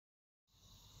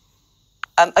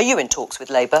Are you in talks with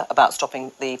Labour about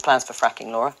stopping the plans for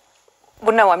fracking, Laura?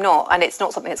 Well, no, I'm not, and it's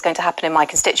not something that's going to happen in my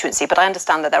constituency, but I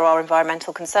understand that there are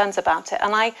environmental concerns about it,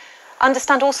 and I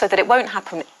understand also that it won't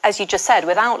happen, as you just said,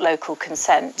 without local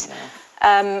consent.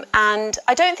 Yeah. And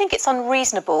I don't think it's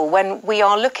unreasonable when we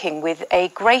are looking with a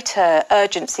greater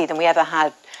urgency than we ever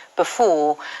had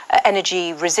before,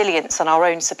 energy resilience on our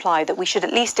own supply, that we should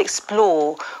at least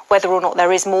explore whether or not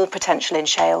there is more potential in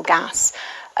shale gas.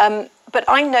 But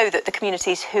I know that the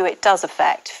communities who it does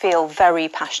affect feel very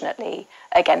passionately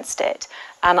against it,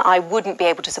 and I wouldn't be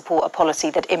able to support a policy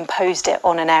that imposed it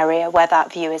on an area where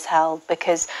that view is held,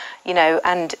 because, you know,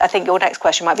 and I think your next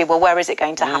question might be, well, where is it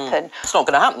going to happen? It's not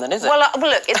going to happen then, is it? Well,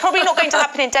 look, it's probably not going to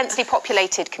happen in densely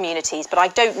populated communities, but I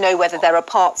don't know whether there are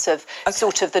parts of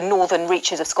sort of the northern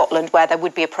reaches of Scotland where there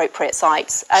would be appropriate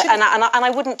sites, and I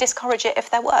wouldn't discourage it if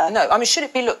there were. No, I mean, should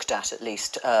it be looked at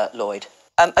least, Lloyd?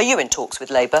 Are you in talks with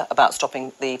Labour about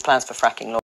stopping the plans for fracking, Laura?